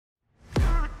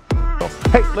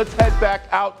Hey, let's head back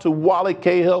out to Wally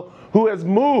Cahill, who has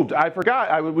moved. I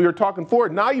forgot, we were talking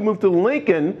Ford. Now you moved to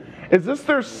Lincoln. Is this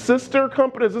their sister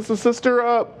company? Is this a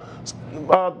sister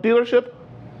dealership?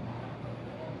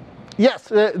 Yes,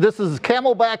 this is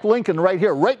Camelback Lincoln right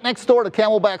here, right next door to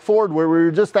Camelback Ford where we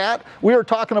were just at. We were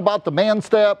talking about the man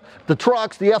step, the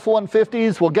trucks, the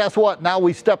F-150s. Well, guess what? Now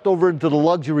we stepped over into the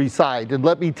luxury side. And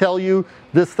let me tell you,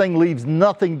 this thing leaves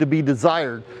nothing to be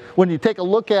desired. When you take a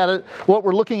look at it, what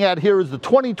we're looking at here is the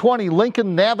 2020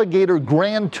 Lincoln Navigator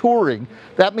Grand Touring.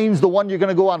 That means the one you're going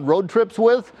to go on road trips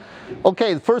with.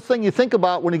 Okay, the first thing you think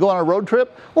about when you go on a road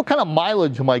trip, what kind of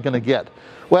mileage am I going to get?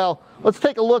 Well, let's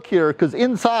take a look here, because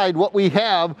inside what we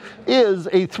have is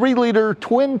a 3-liter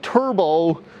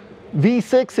twin-turbo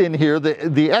V6 in here, the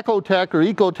Ecotec or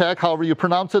Ecotec, however you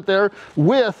pronounce it there,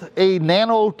 with a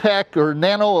nanotech or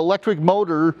nano electric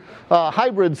motor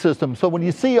hybrid system. So when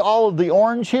you see all of the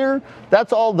orange here,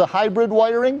 that's all the hybrid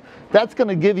wiring. That's going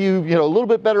to give you, a little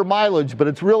bit better mileage, but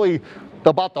it's really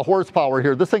about the horsepower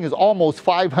here. This thing is almost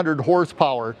 500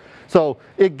 horsepower. So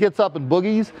it gets up in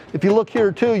boogies. If you look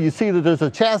here too, you see that there's a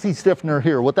chassis stiffener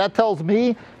here. What that tells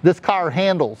me, this car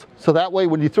handles. So that way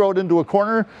when you throw it into a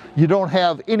corner, you don't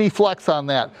have any flex on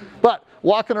that. But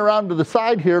walking around to the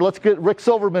side here, let's get Rick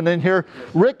Silverman in here.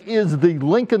 Rick is the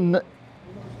Lincoln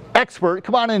expert.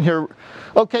 Come on in here.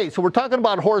 Okay, so we're talking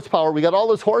about horsepower. We got all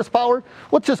this horsepower.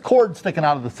 What's this cord sticking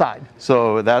out of the side?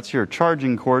 So that's your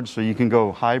charging cord, so you can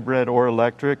go hybrid or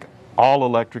electric, all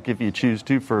electric if you choose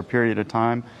to for a period of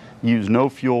time. Use no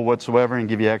fuel whatsoever and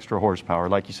give you extra horsepower,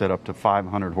 like you said, up to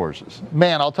 500 horses.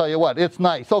 Man, I'll tell you what, it's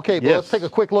nice. Okay, but let's take a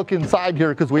quick look inside here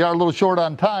because we are a little short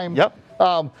on time. Yep.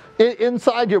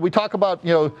 Inside here, we talk about,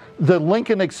 the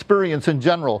Lincoln experience in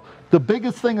general. The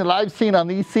biggest thing that I've seen on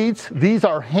these seats, these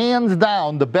are hands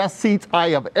down the best seats I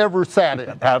have ever sat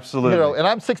in. Absolutely. And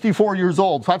I'm 64 years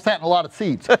old, so I've sat in a lot of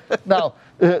seats. Now,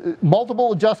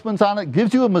 multiple adjustments on it,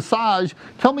 gives you a massage.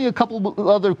 Tell me a couple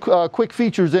other quick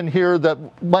features in here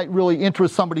that might really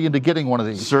interest somebody into getting one of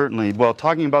these. Certainly. Well,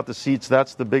 talking about the seats,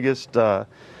 that's the biggest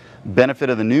benefit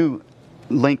of the new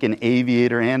Lincoln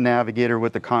Aviator and Navigator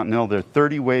with the Continental. They're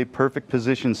 30-way perfect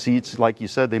position seats. Like you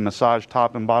said, they massage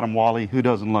top and bottom, Wally. Who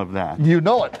doesn't love that? You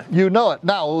know it. You know it.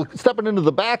 Now, stepping into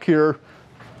the back here,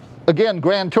 again,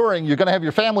 Grand Touring, you're going to have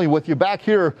your family with you back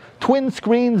here. Twin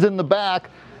screens in the back,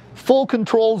 full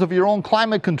controls of your own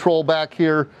climate control back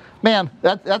here. Man,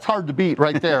 that's hard to beat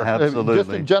right there. Absolutely. Just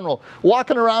in general.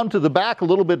 Walking around to the back a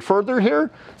little bit further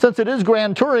here, since it is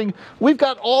Grand Touring, we've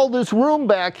got all this room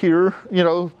back here,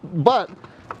 but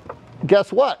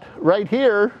guess what? Right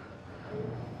here,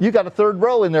 you got a third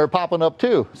row in there popping up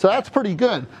too. So that's pretty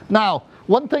good. Now,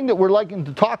 one thing that we're liking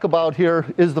to talk about here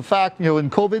is the fact, in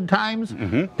COVID times,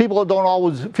 people don't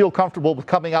always feel comfortable with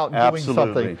coming out and doing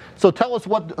something. So tell us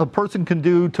what a person can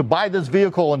do to buy this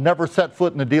vehicle and never set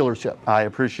foot in a dealership. I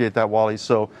appreciate that, Wally.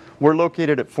 So we're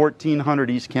located at 1400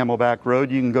 East Camelback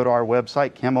Road. You can go to our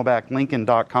website,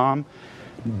 camelbacklincoln.com.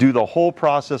 Do the whole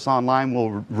process online.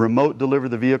 We'll remote deliver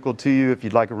the vehicle to you. If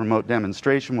you'd like a remote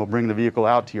demonstration, we'll bring the vehicle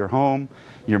out to your home.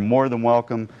 You're more than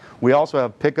welcome. We also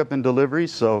have pickup and delivery,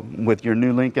 so with your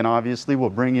new Lincoln, obviously,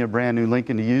 we'll bring you a brand new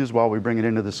Lincoln to use while we bring it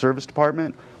into the service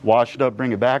department, wash it up,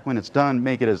 bring it back when it's done,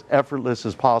 make it as effortless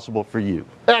as possible for you.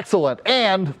 Excellent.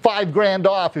 And $5,000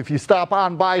 off if you stop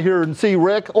on by here and see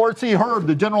Rick or see Herb,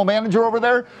 the general manager over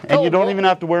there. And you don't even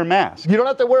have to wear a mask. You don't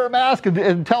have to wear a mask,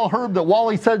 and tell Herb that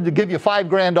Wally said to give you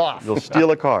 $5,000 off. You'll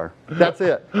steal a car. That's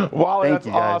it. Wally, that's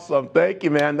awesome. Thank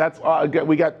you, man.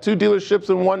 We got 2 dealerships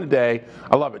in one today.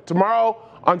 I love it. Tomorrow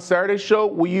on Saturday's show,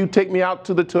 will you take me out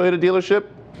to the Toyota dealership?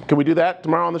 Can we do that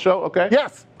tomorrow on the show? Okay.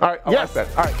 Yes. All right. I like that.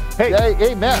 All right.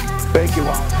 Hey. Amen. Thank you,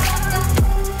 Wally.